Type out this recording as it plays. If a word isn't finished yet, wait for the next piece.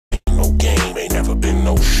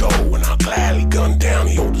no-show, and I'll gladly gun down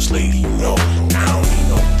the oldest lady you know. I don't need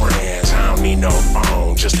no brands, I don't need no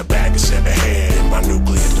phone, just a bag of 7 head and my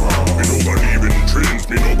nuclear throne. Me no believe in trends,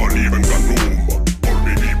 me no believe in Ganum.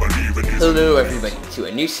 Hello everybody to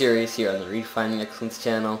a new series here on the Redefining Excellence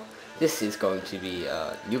channel. This is going to be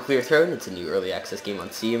Nuclear Throne. It's a new early access game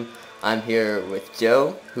on Steam. I'm here with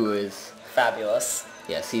Joe, who is fabulous.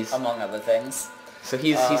 Yes, he's among other things. So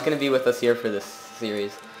he's going to be with us here for this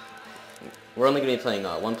series. We're only going to be playing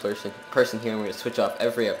one person here, and we're going to switch off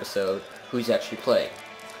every episode who's actually playing.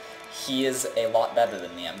 He is a lot better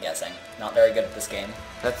than me, I'm guessing. Not very good at this game.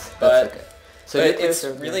 That's okay. So but it's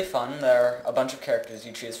really fun. There are a bunch of characters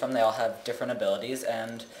you choose from. They all have different abilities,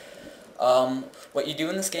 and what you do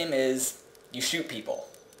in this game is you shoot people.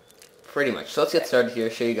 Pretty much. So let's get started here,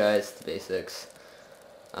 show you guys the basics.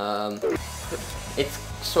 It's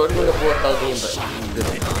sort of like a bullet hell game, but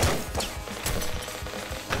really not.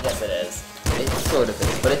 Yes, it is. It sort of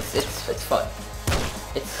is, but it's fun.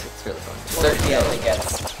 It's really fun. It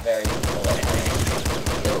gets very bullet hell.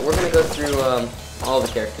 Yeah, but we're gonna go through all the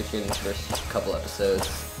characters here in the first couple episodes.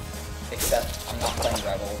 Except I'm not playing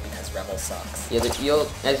Rebel because Rebel sucks. Yeah, as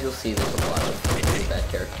you'll see, there's a lot of really bad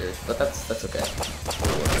characters, but that's okay.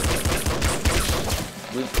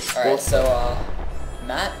 Alright, so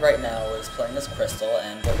Matt right now is playing as Crystal,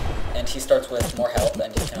 and he starts with more health,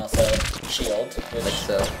 and he can also shield. Which, like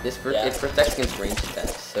so. It protects against ranged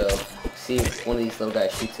attacks. So see if one of these little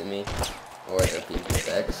guys shoots at me, or they're being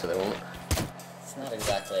protected, so they won't. It's not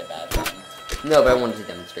exactly a bad thing. No, but I wanted to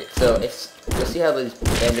demonstrate. So you'll see how these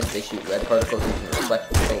bandits, they shoot red particles, you can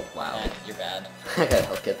reflect. Oh wow, you're bad. I got a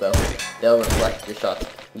health kit though. They'll reflect your shots.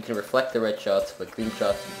 You can reflect the red shots, but green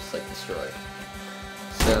shots you just like destroy.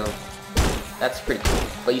 So that's pretty cool.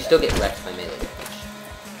 But you still get wrecked by melee damage.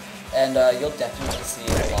 And you'll definitely see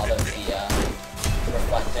a lot of the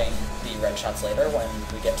reflecting the red shots later when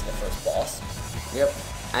we get to the first boss. Yep.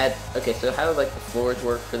 Okay, so how like the floors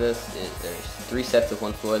work for this is there's 3 sets of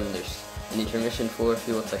one floor, and then there's an intermission floor. If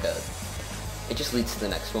you look like it just leads to the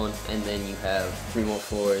next one, and then you have 3 more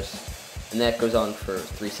floors, and that goes on for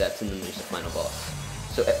 3 sets, and then there's the final boss.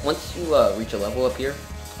 So once you reach a level up here,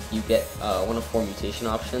 you get one of 4 mutation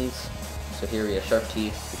options. So here we have Sharp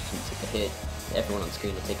Teeth, which can take a hit. Everyone on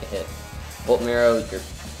screen will take a hit. Bolt and Arrow,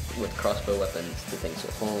 with crossbow weapons, the things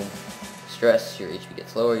will foam. Stress, your HP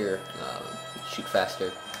gets lower, you shoot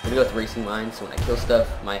faster. I'm gonna go with Racing Mind, so when I kill stuff,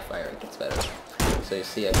 my fire gets better. So you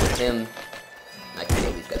see I kill him, and I can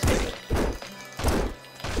kill these guys quickly.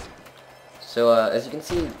 So as you can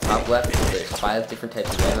see, top left, there's 5 different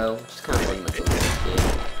types of ammo, which is kind of fundamental in this game.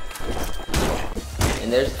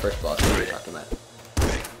 And there's the first boss that we were talking about.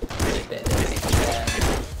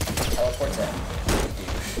 Teleports in.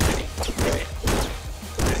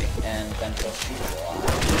 And then he'll shoot you a lot.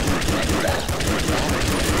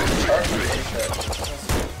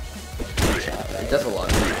 It does a lot.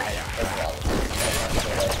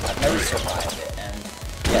 I've never survived it, and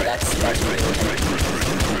yeah, that's really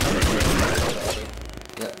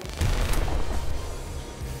Yep.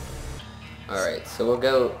 Alright, so we'll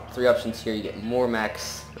go 3 options here. You get more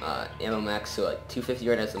max, ammo max, so like 250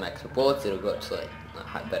 right now is the max for bullets. It'll go up to like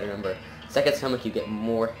a better number. Second stomach, you get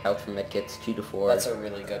more health from medkits, 2 to 4. That's a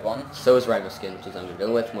really good one. So is Rhino Skin, which is I'm going to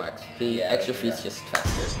go with. More XP. Yeah, extra feet's just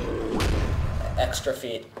faster. Extra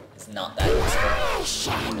feet is not that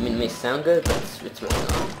useful. I mean, it may sound good, but it's really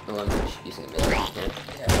not. No, I'm just using a melee. Yeah.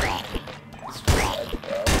 It's just like,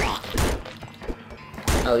 bro.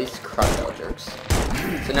 Oh, these crocodile jerks.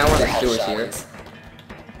 So now we're on the sewers here.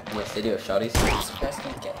 Yes, they do have shotties. I'm surprised I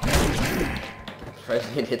didn't get hit. Surprised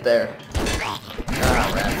you didn't hit there.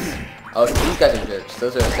 Ah, rats. Oh, so these guys are jerks.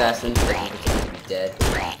 Those are assassins that can pretend to be dead.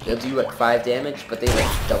 They'll do like 5 damage, but they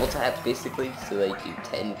like double taps basically, so they do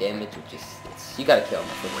 10 damage, which is you gotta kill them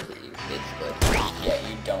before they hit you, basically. Yeah,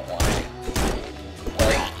 you don't want to.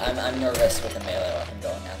 But I'm nervous with a melee weapon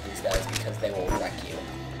going at these guys because they will wreck you.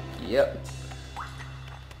 Yep.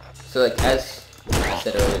 So like as I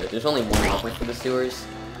said earlier, there's only one waypoint for the sewers.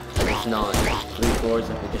 It's not 3 floors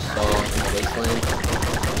like we just saw in the wasteland.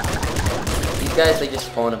 These guys, they just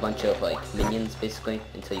spawn a bunch of like minions basically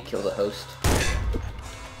until you kill the host.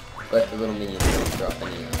 But the little minions don't drop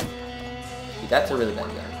any. That's a really bad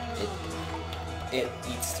gun. It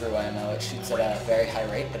eats through ammo. It shoots at a very high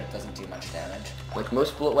rate, but it doesn't do much damage. Like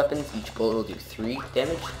most bullet weapons, each bullet will do 3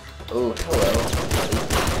 damage. Oh, hello.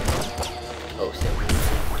 Oh, sick.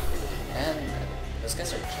 And those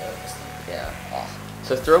guys are jerks. Yeah. Oh.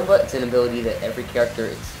 So Throne Butt is an ability that every character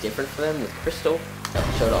is different for them. With Crystal,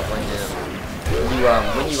 I'll show it off right now.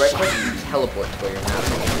 When you right click, you teleport to where you're now.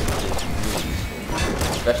 Really useful.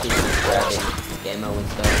 Especially if you're grabbing ammo and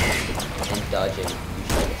stuff, and dodging huge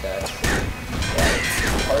type attacks. Yeah, it's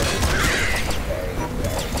hard to very,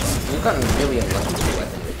 very. We've gotten really unlucky with the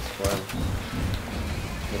weapon rates for him.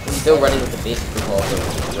 Like, we're still running with the basic revolver,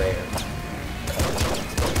 which is rare.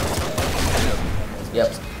 Yep.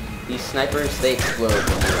 These snipers, they explode when you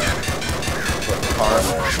flip the car.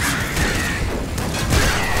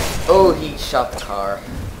 Oh, he shot the car.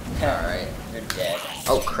 Alright. You're dead.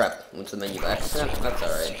 Oh crap, went to the menu back. That's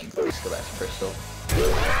alright. Let's go back to Crystal. You're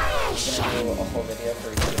gonna do a whole video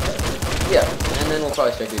for each of them? Yeah, and then we'll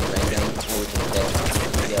probably start doing random, or we can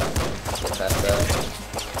get past that.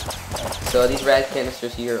 So these rad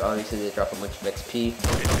canisters here, obviously they drop a bunch of XP.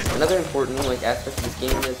 Another important aspect of this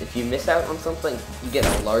game is if you miss out on something, you get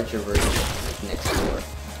a larger version of next floor,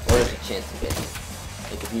 or there's a chance of getting it.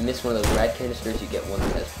 Like if you miss one of those rad canisters, you get one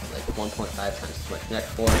that has like 1.5 times as much next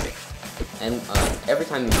floor. And every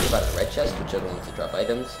time you flip out a red chest, which are the ones that drop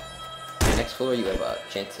items, the next floor you have a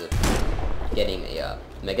chance of getting a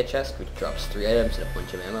mega chest, which drops 3 items and a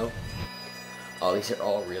bunch of ammo. Oh, these are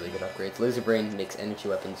all really good upgrades. Laser Brain makes energy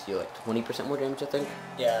weapons deal like 20% more damage, I think.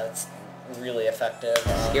 Yeah, it's really effective.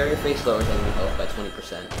 Scarier Face lowers enemy health by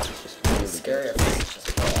 20%, which is just really Scarier good. Face is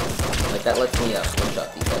just awesome. Like, that lets me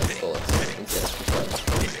one-shot these guys with bullets instead of 2 shots.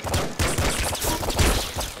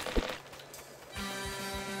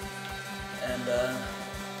 And,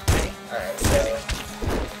 alright, so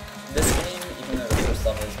this game, even though the first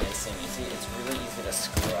levels may seem easy, it's really easy to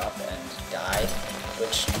screw up and die,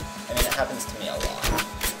 which, I mean, it happens to me a lot.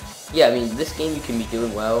 Yeah, I mean, this game you can be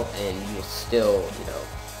doing well, and you will still, you know...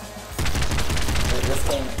 This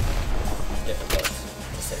game is difficult,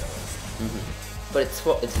 to say the least. But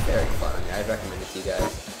it's very fun. I mean, I'd recommend it to you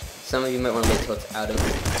guys. Some of you might want to wait till it's out of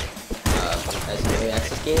as an early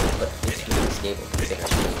access game, but it's really stable considering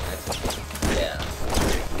it's an early access game. Yeah.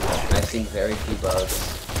 I've seen very few bugs.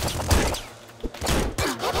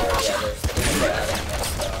 Yeah, they're adding more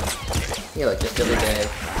stuff. Yeah, like just the other day.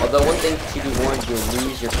 Although one thing to be warned, you'll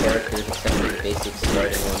lose your characters except for the basic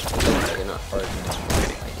starting ones, because they're not hard to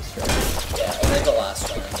destroy. Yeah, only the last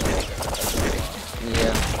one is a little different.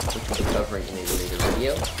 Yeah, which we'll be covering in a later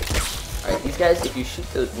video. Alright, these guys, if you shoot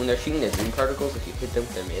when they're shooting their green particles, if you hit them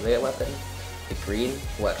with their melee weapon, the green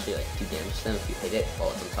will actually do damage to them if you hit it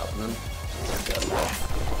while it's on top of them.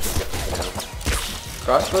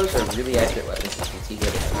 Crossbows are really accurate weapons. You can see here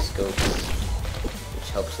they have scopes,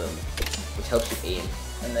 which helps you aim.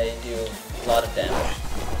 And they do a lot of damage.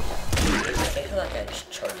 I think how that guy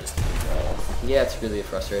just charges through the walls. Yeah, it's really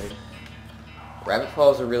frustrating. Rabbit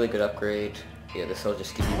Paw is a really good upgrade. Yeah, this will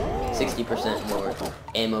just give you 60% more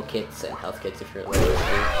ammo kits and health kits if you're at level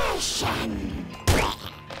 2.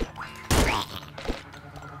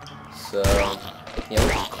 So, yeah,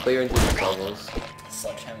 we're just clearing through these levels.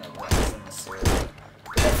 Sledgehammer runs in the sewer.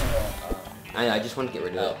 I know, I just want to get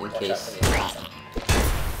rid of it in case.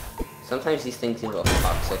 Sometimes these things seem a little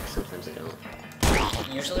toxic, sometimes they don't.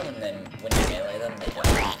 Usually when you melee them, they don't.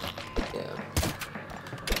 Yeah.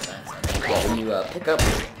 Yeah, when you pick up...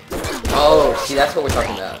 Oh, see, that's what we're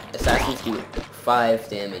talking about. Assassins do 5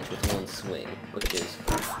 damage with 1 swing, which is...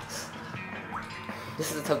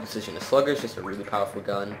 This is a tough decision. A slugger is just a really powerful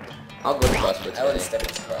gun. I'll go with crossbow today. I would stick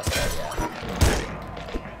with the crossbow, yeah.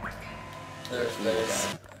 There's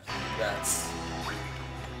rats.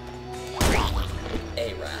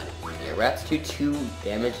 A rat. Yeah, rats do 2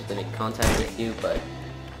 damage if they make contact with you, but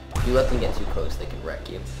if you let them get too close, they can wreck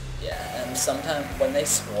you. Yeah, and sometimes when they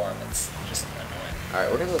swarm, it's just annoying. Alright,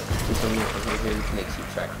 we're gonna do something here which makes you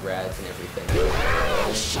track rads and everything.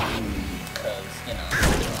 Because, you know,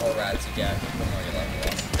 the more rads you get, the more you level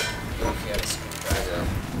up. If you have a screwdriver.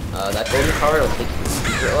 That golden car will take you to the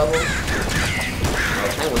secret level.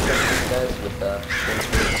 Can I one-shot these guys with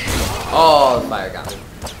Oh, the fire got me.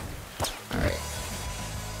 Alright.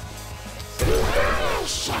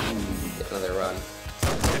 Get another run.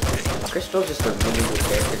 Crystal's just a really good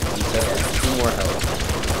character because he still has 2 more health.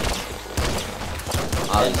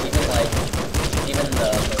 And even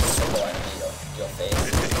the most simple enemy you'll face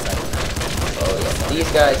is like that. Oh yeah,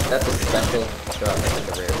 these guys, that's a special drop, that's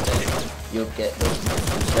like a rare thing. You'll get those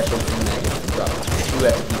special green magnets that drop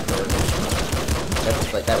 2 XP per.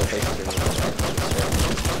 That's like, that replaces your XP.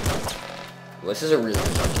 Well, this is a really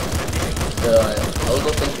good one. The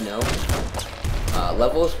little thing to know,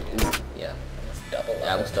 levels, yeah.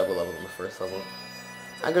 Yeah, I was double leveled in the first level.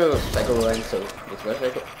 I'm gonna go Recycle Blend, so with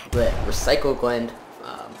Recycle Blend,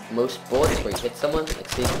 most bullets where you hit someone, like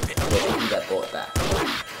see, will give you that bullet back.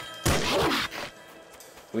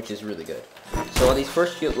 Which is really good. So on these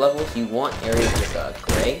first few levels, you want areas with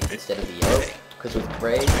gray instead of the yellow, because with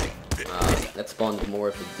gray, that spawns more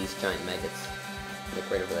of these giant maggots, like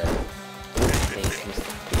right over there. Wow.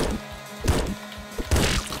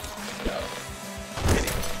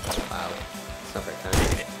 It's not very kind.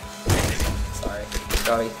 Sorry.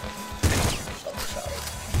 Sorry.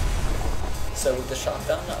 So with the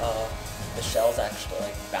shotgun, the shells actually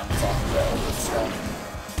like bounce off the stone.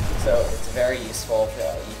 So it's very useful.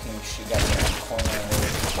 You can shoot guys around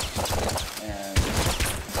corners and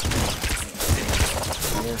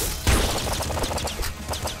Yeah.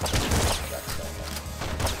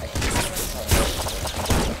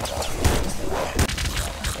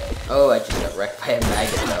 Oh, I just got wrecked by a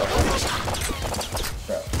maggot though.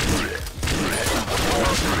 bro.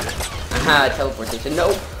 Aha, teleportation.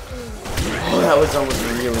 Nope. Oh, that was almost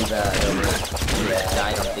really bad. Yeah,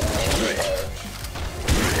 I don't think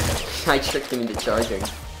I tricked him into charging.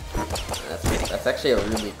 That's actually a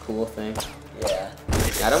really cool thing. Yeah.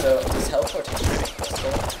 Got him? So teleportation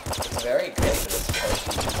pistol, it's very good for this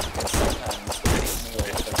portion because sometimes you will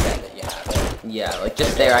forget that you have it. Yeah, like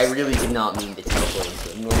just there, I really did not mean to teleport into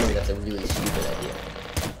it. Normally that's a really stupid idea.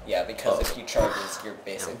 Yeah, because if you charges, you're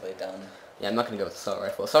basically done. Yeah, I'm not gonna go with assault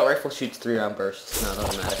rifle. Assault rifle shoots 3-round bursts. It's not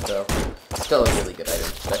automatic though. It's still a really good item,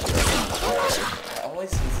 especially like I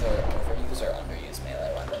always use or overuse or underuse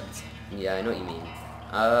melee weapons. yeah, I know what you mean.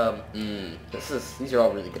 These are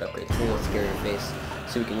all really good upgrades. Maybe let's scare your face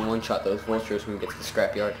so we can one-shot those vultures when we get to the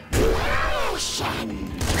scrapyard.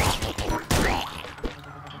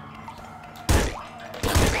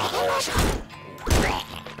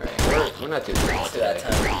 Alright, we're not doing that So that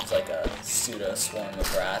time it's like a pseudo swarm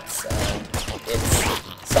of rats, and it's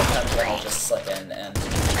sometimes they're all just slip in, and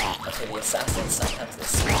okay, the assassins sometimes they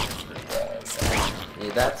sneak through walls.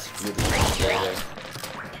 Yeah, that's really scary.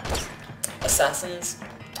 Assassins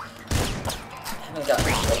haven't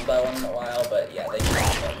gotten killed by one in a while, but yeah, they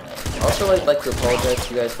can. Also, I'd like to apologize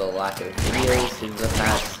to you guys for the lack of videos in the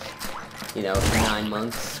past, 9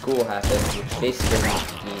 months. School happened, which basically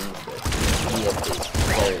means that we have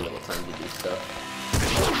very little time to do stuff.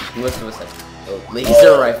 Most of us have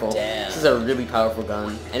laser rifle. Damn. This is a really powerful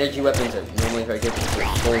gun. Energy weapons are normally very good, but it's a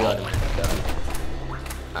fully automatic gun.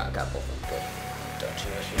 Got both of them. Good. Don't you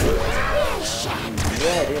wish you were right now?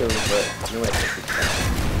 Yeah, I do, but no way to keep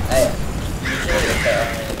that. Usually if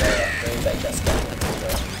they're only like this gun,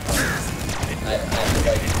 I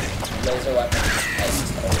like laser weapons. I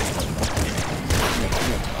just always take them.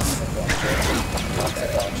 Toxic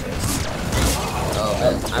launchers. Oh,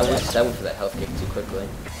 man, I went for that health kick too quickly.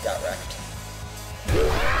 Got wrecked.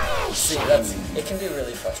 See, it can be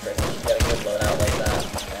really frustrating if you get a good loadout like that,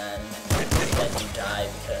 and then you die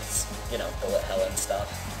because, bullet hell and stuff.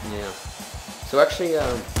 Yeah. So actually,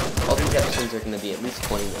 all these episodes are going to be at least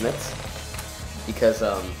 20 minutes. Because,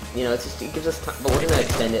 it gives us time, but we're going to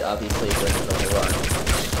extend it, obviously, with the run.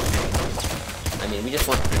 I mean, we just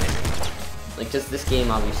want, just this game,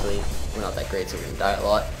 obviously, we're not that great, so we're going to die a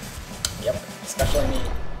lot. Yep, especially me.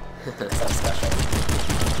 Because I'm special.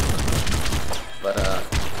 But, I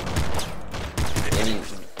mean,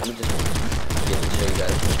 let me just show you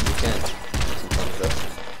guys if we can. Have some fun with this.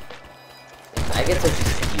 I get such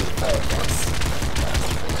XP. Oh, yes.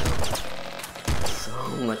 So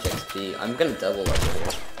much XP. I'm gonna double up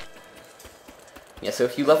here. Yeah, so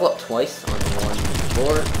if you level up twice on one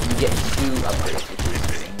floor, you get 2 upgrades, which is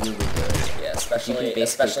really good. Yeah, especially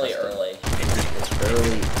early.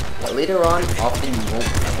 Early. Yeah, later on, often you won't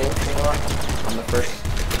level a lot on the first.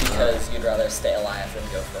 Because you'd rather stay alive than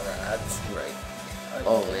go for rads. Right.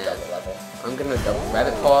 Oh man. Double level. I'm gonna double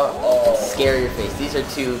rabbit paw. Oh. Scare your face. These are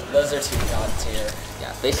 2. Those are 2 god tier.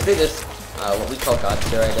 Yeah, basically there's what we call god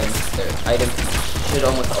tier items. They're items you should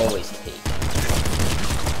almost always take.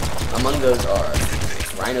 Among those are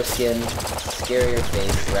rhino skin, scare your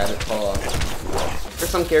face, rabbit paw. For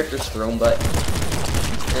some characters, throne butt.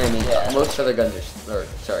 And I mean, most other guns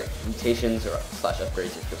mutations or /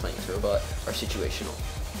 upgrades if you're playing as a robot are situational.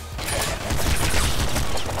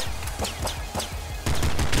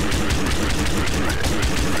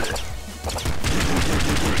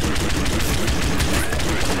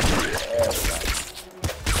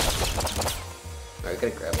 Alright,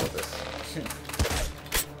 gotta grab all this.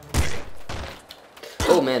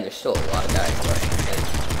 Oh man, there's still a lot of guys left.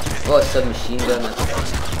 Oh, a submachine gun,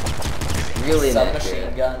 that's really inaccurate.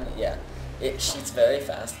 Submachine gun, yeah. It shoots very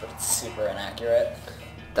fast, but it's super inaccurate.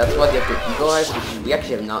 That's why the upgrade Eagle Eyes, which we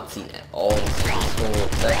actually have not seen at all this whole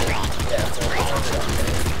section. Yeah, it's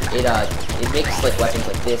It makes like weapons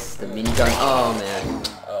like this, the minigun. Oh man.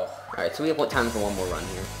 Oh. Alright, so we have time for one more run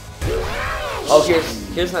here. Oh,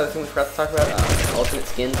 here's another thing we forgot to talk about. Ultimate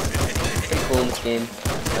skins. It's pretty cool in this game.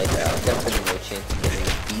 Like, definitely no chance of getting a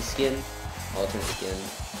B skin. Alternate skin.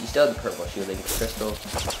 You still have the purple shielding crystal.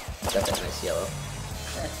 Got that nice yellow.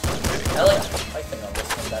 I like the normal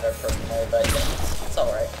skin better personally, but yeah, it's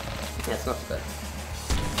alright. Yeah, it's not too bad.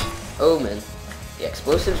 Oh man. Yeah,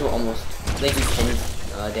 explosives will almost, they do 10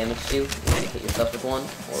 damage to you if you hit yourself with one,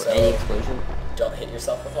 or So, any explosion. Don't hit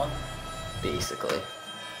yourself with one? Basically.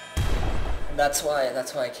 That's why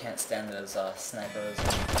I can't stand those snipers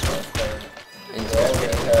and third And world,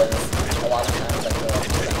 because a lot of times like they'll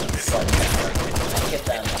I hit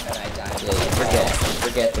them and then I die. Yeah, you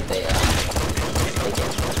forget that they get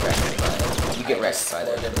wrecked by it. You get wrecked by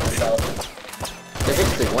them. They're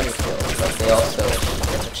basically one kill, but they also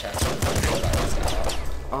get the chest.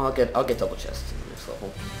 Oh, I'll get double chests in this level.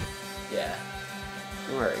 Yeah.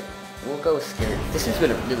 Alright. We'll go with scary. This has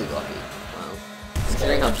been really lucky. Wow.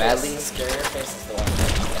 Considering how badly Scarier face is the one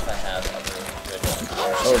that if I have other good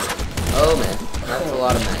Oh man. That's a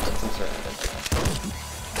lot of maggots, I'm certain of it.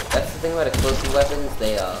 That's the thing about explosive weapons,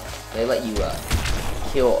 they let you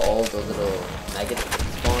kill all the little maggots that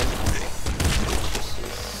spawn.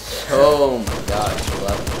 Oh my gosh, I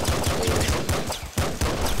love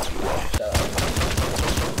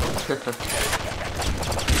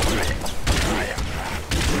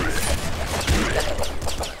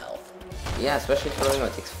Yeah, especially throwing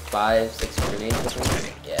it takes 5-6 grenades or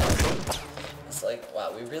something. Yeah. It's like,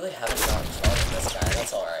 wow, we really haven't gotten far with this guy,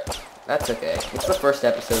 that's alright. That's okay. It's the first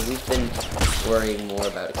episode. We've been worrying more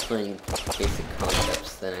about explaining basic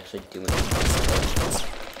concepts than actually doing it.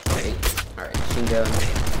 Alright, machine gun.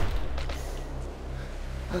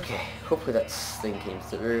 Okay, hopefully that thing came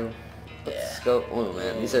through. Let's go. Oh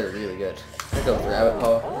man, these are really good. Let's go with rabbit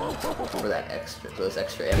paw for those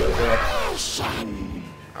extra ammo drops.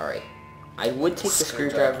 Alright. I would take the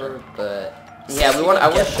screwdriver, but yeah, I want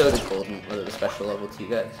to show the golden or the special level to you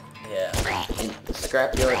guys. Yeah. In the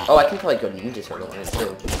scrapyard. Oh, I can probably go to Ninja Turtle Land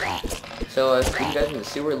too. So if you guys in the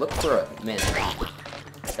sewer, look for a man.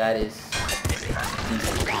 That is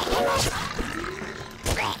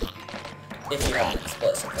if you have an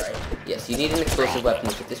explosive, right? yes, you need an explosive weapon,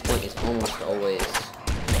 which at this point is almost always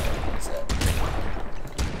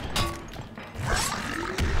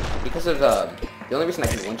because of the only reason I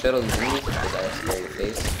can one-shot all these enemies is because I have scary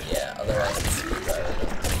face. Yeah, otherwise the screwdriver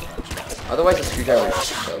doesn't do much. Otherwise the screwdriver is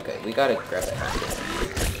just okay. We gotta grab that.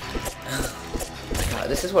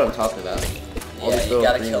 This is what I'm talking about. All Yeah, these you little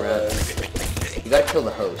gotta green kill rods. those. You gotta kill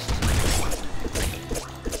the host.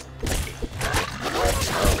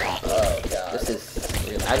 Oh god. This is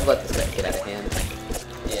really, I'd let this guy get out of hand.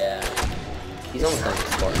 Yeah. He's almost done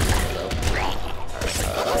with Spartan though.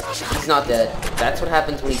 He's not dead. That's what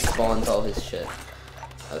happens when he spawns all his shit.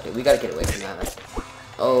 Okay, we gotta get away from that.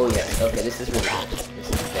 Oh yes, okay, this is really good. This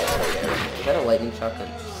is bad. Is that a lightning shotgun?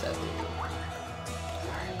 7.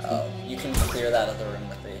 Oh, you can clear that other room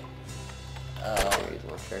with the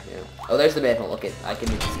Launcher, yeah. Oh, there's the manhole. Okay, I can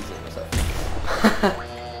make this easy on myself.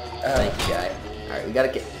 Thank you, guy. Alright, we gotta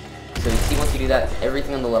get... So you see, once you do that,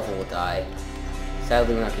 everything on the level will die.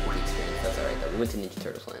 Sadly, we're not gonna get the experience. That's alright, though. We went to Ninja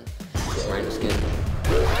Turtles Land. Rhino skin.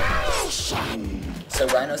 So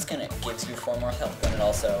Rhino skin, it gives you 4 more health, and it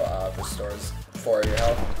also restores 4 of your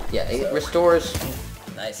health. Yeah, it restores...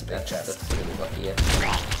 Nice, big chest. That's really lucky, yeah.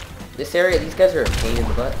 This area, these guys are a pain in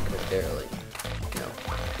the butt, because they're like, you know,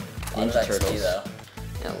 Ninja Turtles. Though.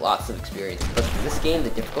 Yeah, lots of experience. But for this game,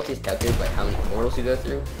 the difficulty is calculated by how many portals you go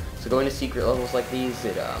through. So going to secret levels like these,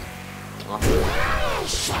 it offers.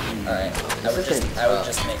 Alright, I would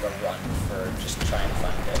just make a run for just trying to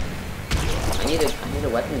find it. I need a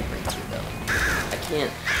weapon breakthrough though. I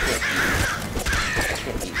can't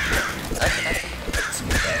beat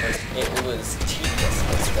it was tedious,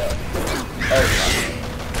 but still. Oh,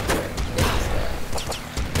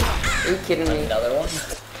 are you kidding me? another one?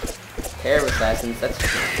 Pair of assassins, that's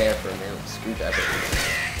just not fair for a man with a screwdriver.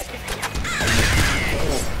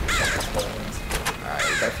 Alright,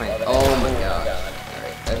 we gotta find... Oh my god.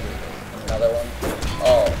 Alright, that's really good. Another one.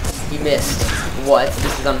 Oh. He missed. What?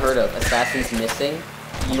 This is unheard of. Assassins missing?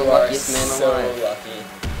 You the are luckiest man so alive. lucky.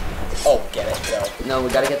 Oh, get it, go. No, we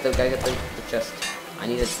gotta get the chest. I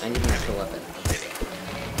need an extra weapon.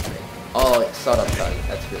 Oh, sawed-off shotty.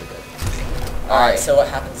 That's really good. Alright, so what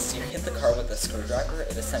happens is you hit the car with a screwdriver,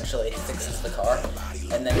 it essentially fixes the car,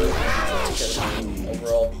 and then you can use it to go to the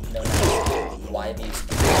overall no why these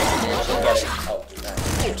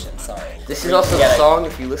mansion, sorry. This is also the song,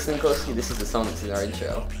 if you listen closely, this is the song that's in our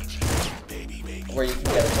intro. Where you can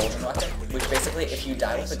get a golden weapon, which basically, if you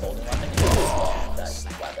die with a golden weapon, you can spawn that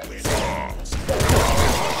weapon.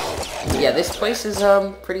 Yeah, this place is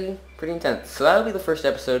pretty intense. So that'll be the first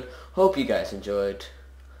episode. Hope you guys enjoyed.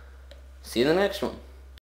 See you in the next one.